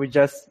 or we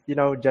just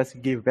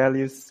give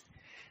values?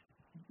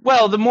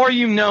 Well, the more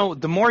you know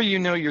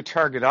your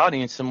target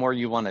audience, the more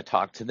you want to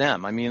talk to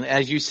them. I mean,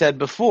 as you said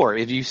before,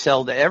 if you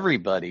sell to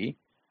everybody,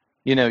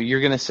 you know, you're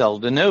going to sell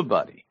to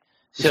nobody.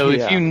 So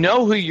if you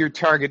know who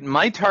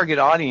my target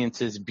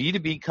audience is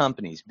B2B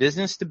companies,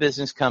 business to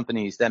business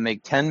companies that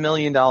make $10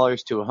 million to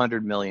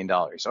 $100 million.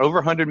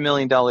 Over $100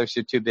 million are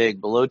too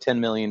big, below $10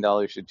 million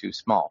are too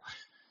small.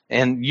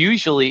 And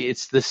usually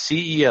it's the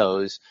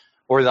CEOs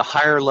or the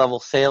higher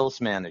level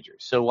sales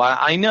managers. So why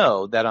I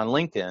know that on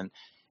LinkedIn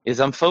is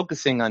I'm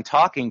focusing on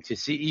talking to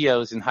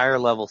CEOs and higher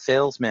level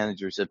sales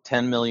managers of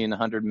 $10 million,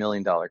 $100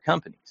 million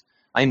companies.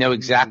 I know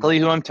exactly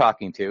who I'm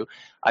talking to.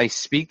 I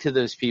speak to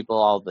those people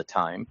all the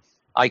time.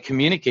 I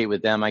communicate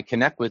with them, I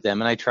connect with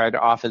them, and I try to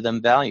offer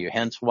them value.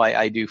 Hence why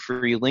I do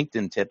free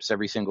LinkedIn tips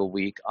every single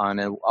week on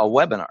a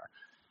webinar,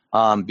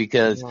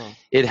 because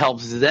it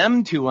helps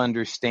them to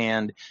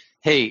understand,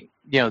 hey,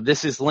 you know,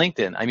 this is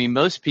LinkedIn. I mean,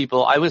 most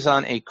people, I was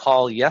on a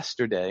call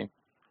yesterday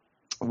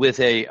with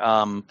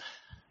basically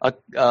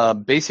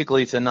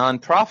it's a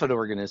nonprofit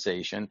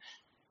organization,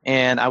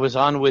 and I was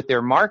on with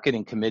their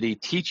marketing committee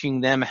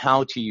teaching them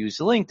how to use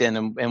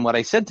LinkedIn. And what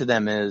I said to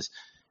them is,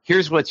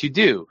 here's what you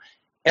do.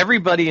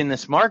 Everybody in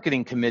this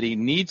marketing committee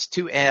needs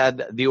to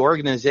add the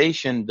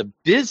organization, the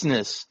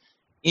business,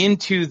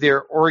 into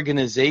their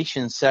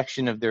organization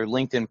section of their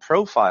LinkedIn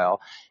profile.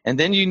 And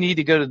then you need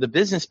to go to the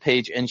business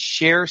page and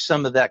share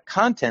some of that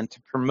content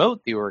to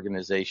promote the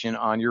organization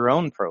on your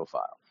own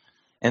profile.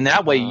 And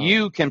that way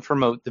you can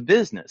promote the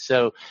business.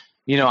 So,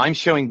 you know, I'm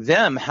showing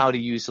them how to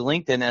use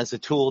LinkedIn as a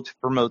tool to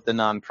promote the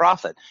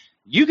nonprofit.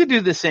 You could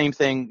do the same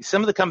thing.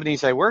 Some of the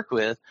companies I work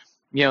with,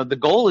 you know, the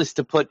goal is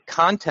to put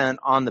content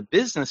on the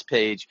business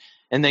page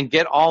and then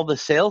get all the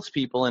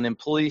salespeople and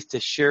employees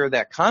to share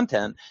that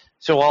content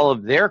so all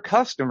of their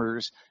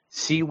customers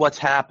see what's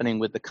happening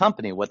with the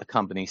company, what the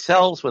company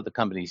sells, what the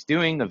company's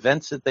doing,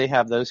 events that they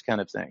have, those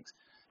kind of things.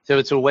 So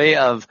it's a way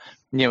of,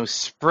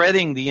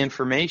 spreading the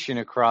information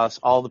across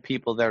all the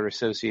people that are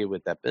associated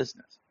with that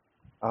business.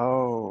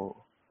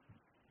 Oh,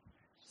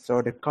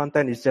 so the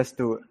content is just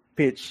to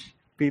pitch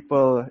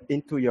people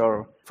into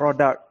your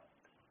product.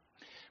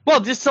 Well,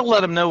 just to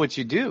let them know what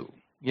you do,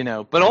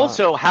 but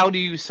also how do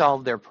you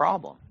solve their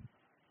problem?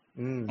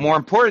 More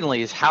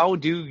importantly is how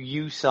do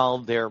you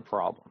solve their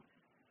problem?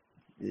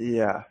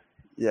 Yeah.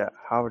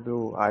 How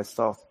do I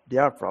solve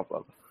their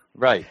problem?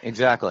 Right,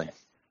 exactly.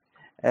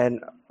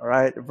 And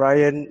right,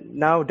 Brian,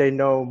 now they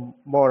know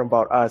more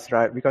about us,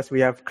 right? Because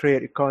we have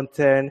created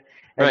content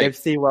and they've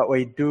seen what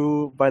we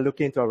do by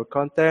looking into our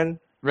content.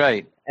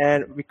 Right.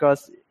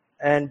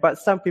 But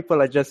some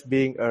people are just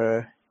being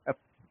a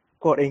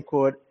quote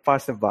unquote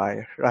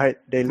passerby, right?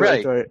 They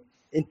look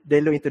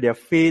into their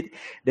feed,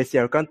 they see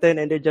our content,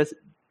 and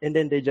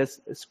then they just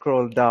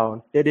scroll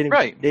down. They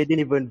didn't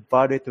even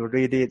bother to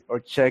read it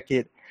or check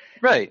it.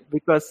 Right.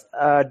 Because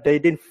they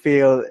didn't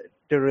feel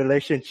the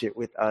relationship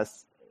with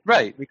us.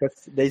 Right.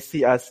 Because they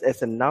see us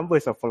as a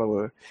numbers of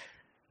followers.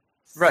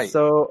 Right.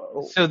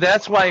 So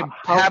that's why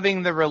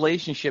having the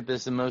relationship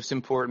is the most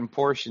important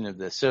portion of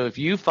this. So if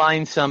you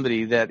find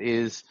somebody that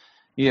is,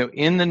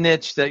 in the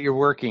niche that you're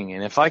working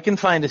in, if I can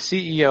find a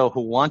CEO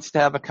who wants to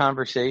have a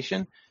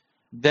conversation,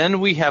 then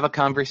we have a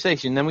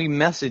conversation. Then we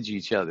message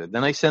each other.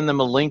 Then I send them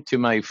a link to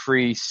my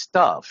free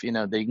stuff.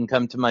 They can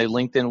come to my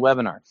LinkedIn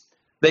webinar.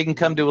 They can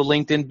come to a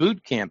LinkedIn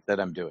boot camp that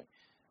I'm doing.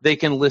 They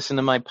can listen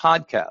to my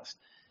podcast.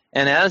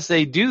 And as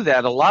they do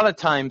that, a lot of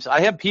times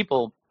I have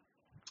people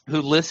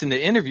who listen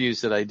to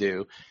interviews that I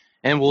do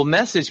and will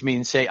message me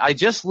and say, I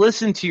just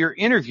listened to your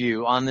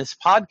interview on this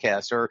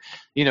podcast, or,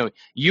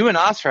 you and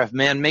Ashraf,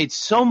 man, made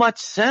so much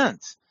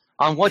sense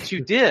on what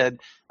you did.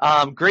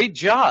 Great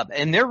job.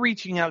 And they're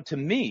reaching out to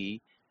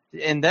me,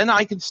 and then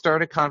I can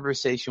start a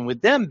conversation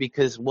with them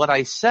because what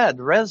I said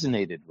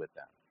resonated with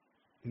them.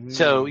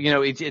 So,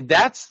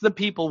 that's the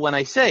people when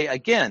I say,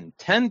 again,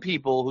 10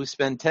 people who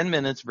spend 10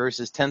 minutes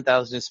versus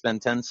 10,000 who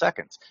spend 10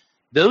 seconds.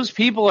 Those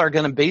people are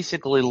going to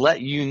basically let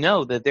you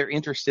know that they're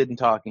interested in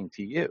talking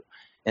to you.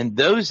 And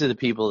those are the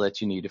people that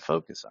you need to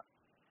focus on.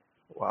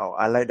 Wow,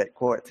 I like that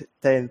quote.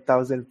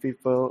 10,000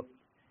 people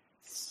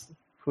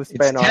who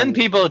spend 10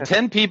 people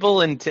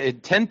and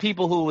 10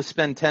 people who will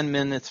spend 10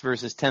 minutes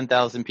versus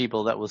 10,000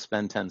 people that will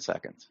spend 10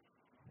 seconds.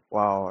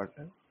 Wow,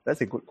 that's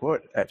a good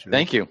quote, actually.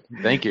 Thank you.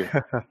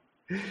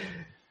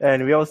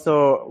 And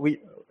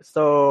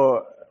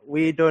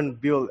we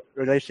don't build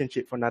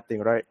relationship for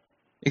nothing, right?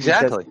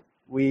 Exactly.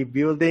 We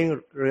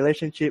building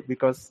relationship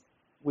because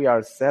we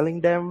are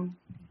selling them.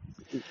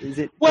 Is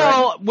it?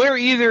 Well,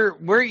 right?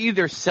 we're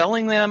either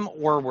selling them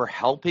or we're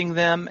helping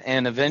them,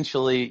 and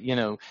eventually,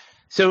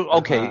 So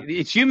okay,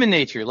 it's human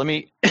nature.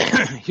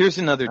 Here's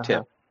another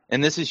tip,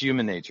 and this is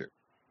human nature.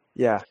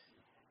 Yeah.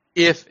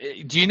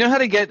 Do you know how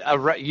to get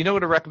you know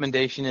what a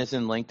recommendation is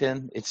in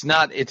LinkedIn? It's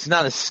not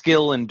a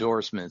skill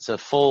endorsement. It's a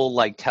full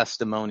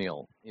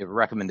testimonial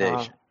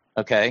recommendation.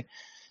 Okay.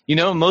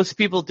 Most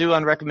people do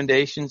on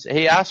recommendations.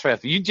 Hey,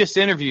 Ashraf, you just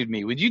interviewed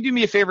me. Would you do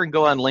me a favor and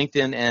go on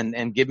LinkedIn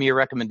and give me a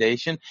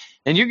recommendation?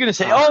 And you're going to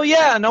say, oh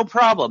yeah, no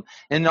problem.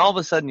 And all of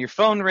a sudden your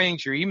phone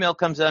rings, your email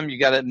comes on, you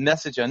got a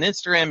message on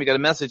Instagram, you got a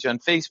message on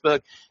Facebook,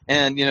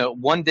 and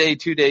 1 day,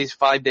 2 days,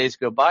 5 days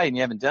go by and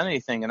you haven't done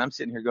anything. And I'm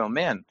sitting here going,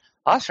 man,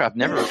 Ashraf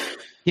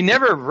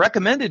never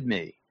recommended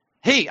me.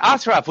 Hey,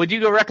 Ashraf, would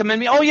you go recommend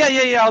me? Oh,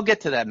 yeah, I'll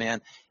get to that,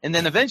 man. And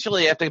then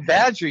eventually I have to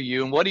badger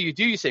you, and what do?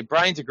 You say,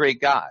 Brian's a great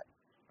guy,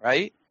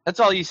 right? That's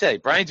all you say.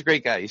 Brian's a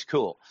great guy. He's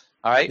cool,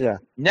 all right? Yeah.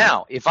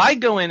 Now, if I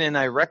go in and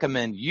I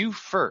recommend you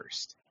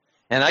first,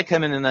 and I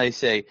come in and I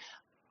say,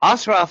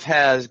 Ashraf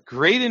has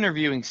great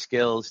interviewing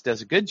skills,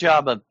 does a good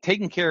job of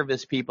taking care of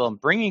his people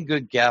and bringing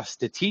good guests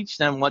to teach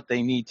them what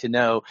they need to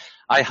know.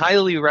 I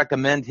highly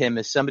recommend him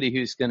as somebody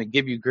who's going to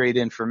give you great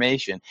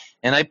information.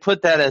 And I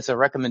put that as a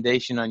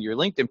recommendation on your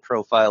LinkedIn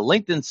profile.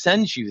 LinkedIn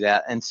sends you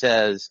that and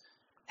says,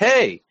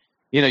 hey,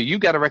 you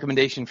got a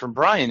recommendation from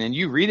Brian, and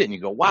you read it and you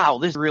go, wow,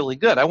 this is really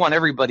good. I want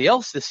everybody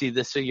else to see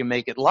this, so you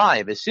make it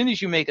live. As soon as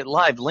you make it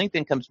live,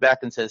 LinkedIn comes back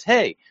and says,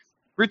 hey,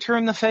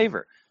 return the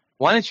favor.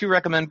 Why don't you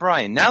recommend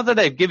Brian? Now that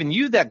I've given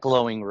you that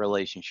glowing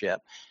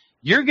relationship,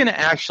 you're going to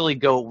actually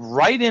go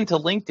right into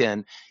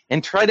LinkedIn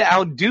and try to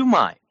outdo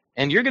mine.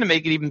 And you're going to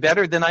make it even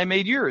better than I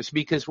made yours,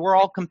 because we're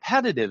all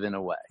competitive in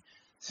a way.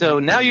 So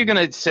now you're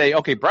going to say,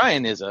 okay,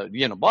 Brian is a,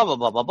 blah, blah,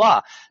 blah, blah,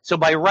 blah. So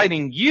by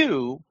writing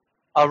you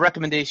a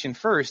recommendation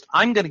first,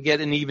 I'm going to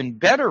get an even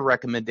better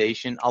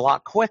recommendation a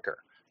lot quicker.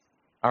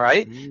 All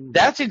right?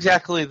 That's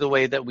exactly the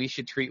way that we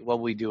should treat what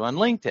we do on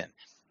LinkedIn.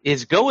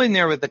 Is go in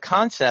there with the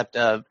concept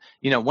of,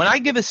 when I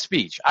give a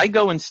speech, I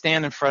go and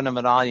stand in front of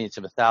an audience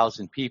of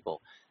 1,000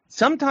 people.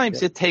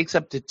 Sometimes it takes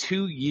up to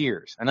 2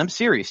 years, and I'm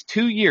serious,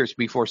 2 years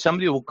before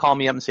somebody will call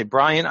me up and say,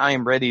 Brian, I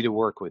am ready to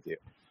work with you.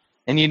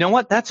 And you know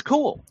what? That's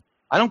cool.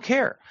 I don't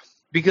care,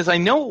 because I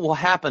know it will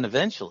happen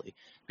eventually,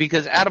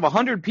 because out of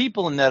 100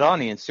 people in that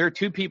audience, there are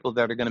 2 people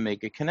that are going to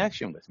make a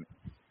connection with me.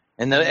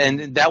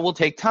 And that will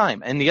take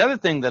time. And the other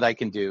thing that I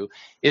can do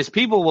is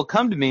people will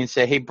come to me and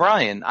say, hey,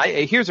 Brian,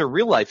 here's a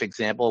real life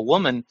example. A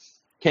woman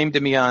came to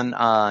me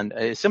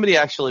on somebody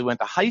actually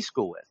went to high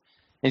school with,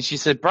 and she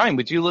said, Brian,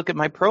 would you look at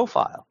my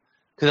profile?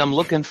 Because I'm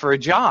looking for a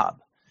job.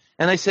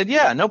 And I said,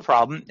 yeah, no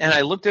problem. And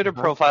I looked at her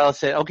profile and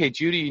said, okay,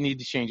 Judy, you need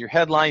to change your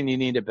headline. You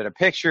need a better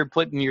picture.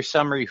 Put in your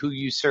summary who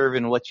you serve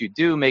and what you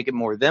do. Make it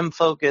more them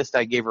focused.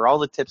 I gave her all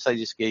the tips I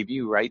just gave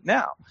you right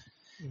now.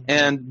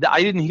 And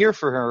I didn't hear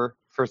from her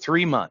for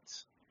 3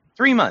 months.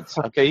 3 months,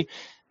 okay?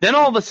 Then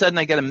all of a sudden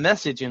I get a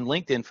message in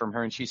LinkedIn from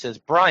her, and she says,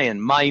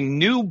 Brian, my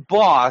new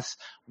boss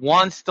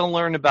wants to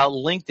learn about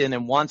LinkedIn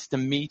and wants to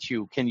meet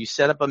you. Can you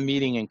set up a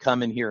meeting and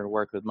come in here and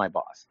work with my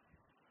boss?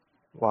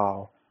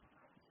 Wow.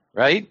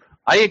 Right?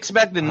 I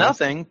expected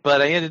nothing,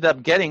 but I ended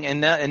up getting,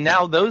 and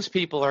now those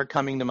people are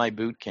coming to my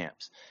boot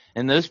camps.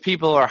 And those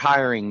people are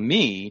hiring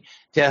me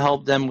to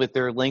help them with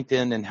their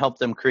LinkedIn and help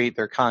them create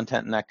their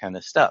content and that kind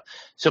of stuff.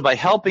 So by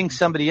helping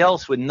somebody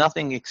else with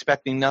nothing,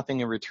 expecting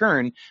nothing in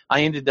return,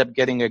 I ended up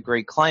getting a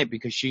great client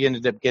because she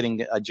ended up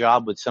getting a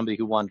job with somebody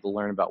who wanted to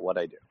learn about what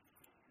I do.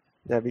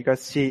 Yeah,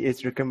 because she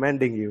is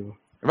recommending you.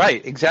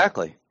 Right,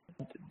 exactly.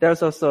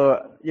 There's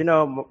also,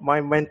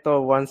 my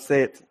mentor once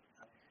said,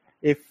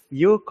 if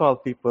you call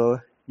people,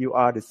 you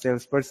are the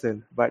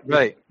salesperson. But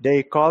if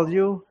they call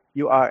you,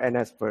 you are an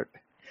expert.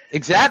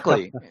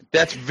 Exactly.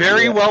 That's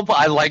very well put.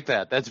 I like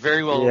that. That's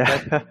very well.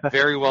 That's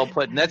very well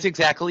put. And that's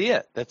exactly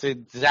it. That's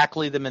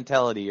exactly the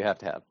mentality you have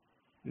to have.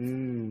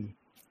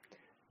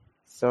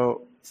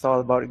 So it's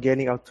all about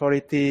gaining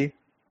authority.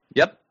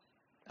 Yep.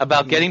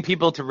 About getting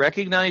people to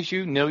recognize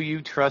you, know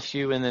you, trust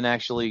you, and then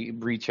actually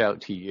reach out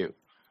to you.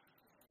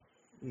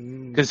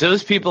 Because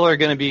those people are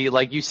going to be,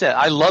 like you said,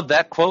 I love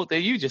that quote that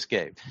you just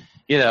gave.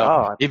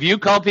 If you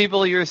call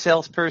people, you're a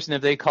salesperson.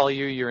 If they call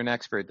you, you're an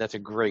expert. That's a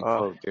great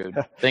quote, dude.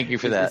 Thank you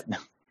for that.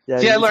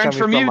 See, I learned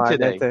from you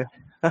today.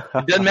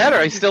 It doesn't matter.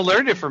 I still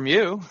learned it from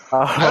you.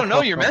 I don't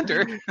know your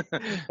mentor.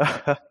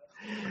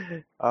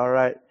 All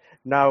right.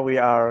 Now we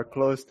are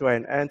close to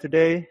an end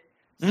today.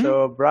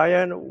 So,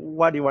 Brian,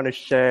 what do you want to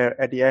share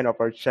at the end of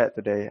our chat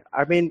today?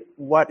 I mean,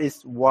 what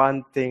is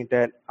one thing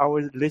that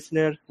our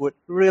listeners would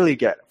really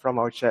get from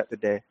our chat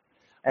today?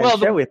 And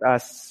share with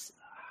us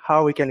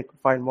how we can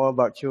find more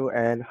about you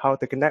and how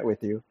to connect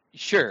with you.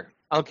 Sure.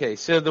 Okay.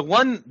 So the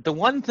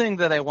one thing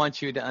that I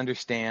want you to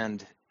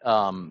understand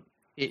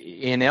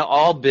in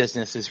all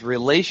business is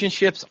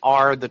relationships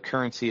are the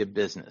currency of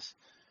business.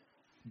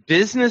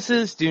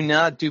 Businesses do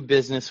not do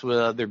business with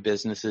other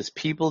businesses.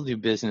 People do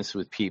business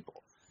with people.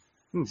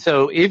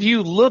 So if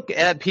you look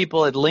at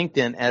people at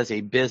LinkedIn as a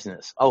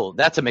business,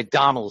 that's a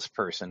McDonald's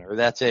person or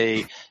that's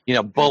a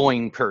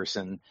Boeing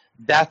person.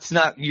 That's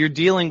not, you're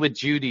dealing with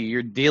Judy,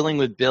 you're dealing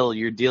with Bill,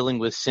 you're dealing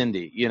with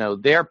Cindy.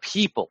 They're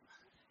people.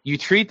 You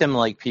treat them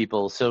like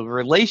people. So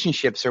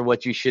relationships are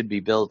what you should be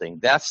building.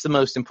 That's the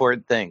most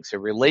important thing. So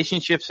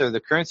relationships are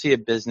the currency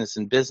of business,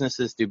 and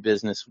businesses do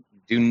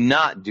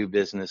not do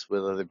business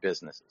with other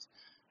businesses.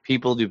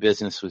 People do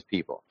business with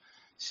people.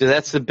 So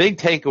that's the big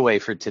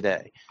takeaway for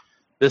today.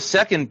 The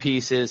second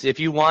piece is if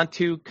you want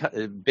to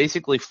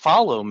basically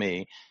follow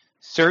me,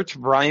 search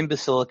Brian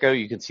Basilico.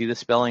 You can see the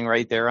spelling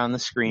right there on the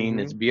screen.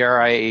 It's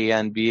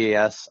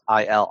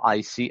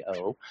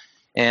BrianBasilico.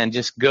 And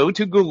just go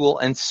to Google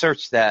and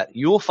search that.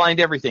 You will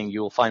find everything.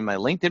 You will find my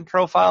LinkedIn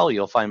profile.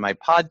 You'll find my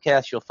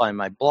podcast. You'll find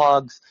my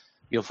blogs.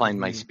 You'll find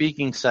my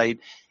speaking site.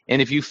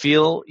 And if you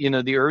feel,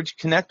 the urge,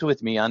 connect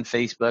with me on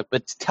Facebook.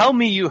 But tell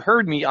me you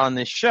heard me on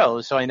this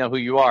show so I know who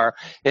you are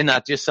and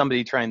not just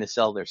somebody trying to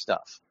sell their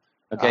stuff.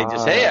 Okay,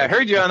 just, hey, I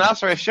heard you on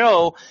Oscar's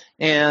show,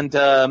 and,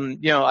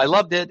 I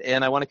loved it,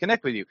 and I want to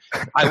connect with you.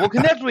 I will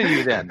connect with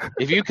you then.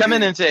 If you come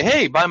in and say,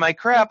 hey, buy my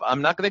crap,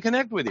 I'm not going to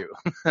connect with you.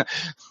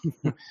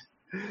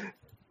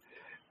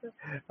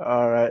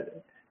 All right.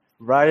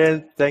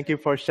 Brian, thank you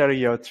for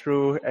sharing your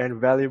true and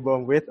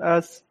valuable with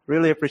us.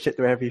 Really appreciate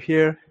to have you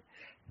here.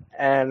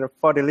 And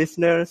for the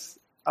listeners,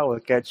 I will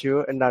catch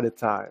you another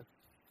time.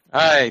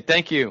 All right,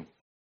 thank you.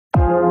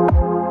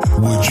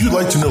 Would you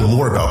like to know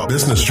more about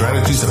business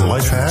strategies and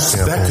life hacks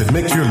that could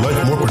make your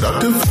life more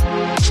productive?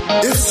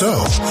 If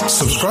so,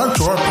 subscribe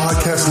to our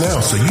podcast now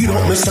so you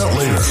don't miss out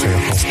later.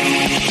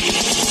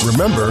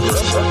 Remember,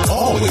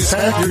 always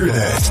hack your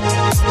day.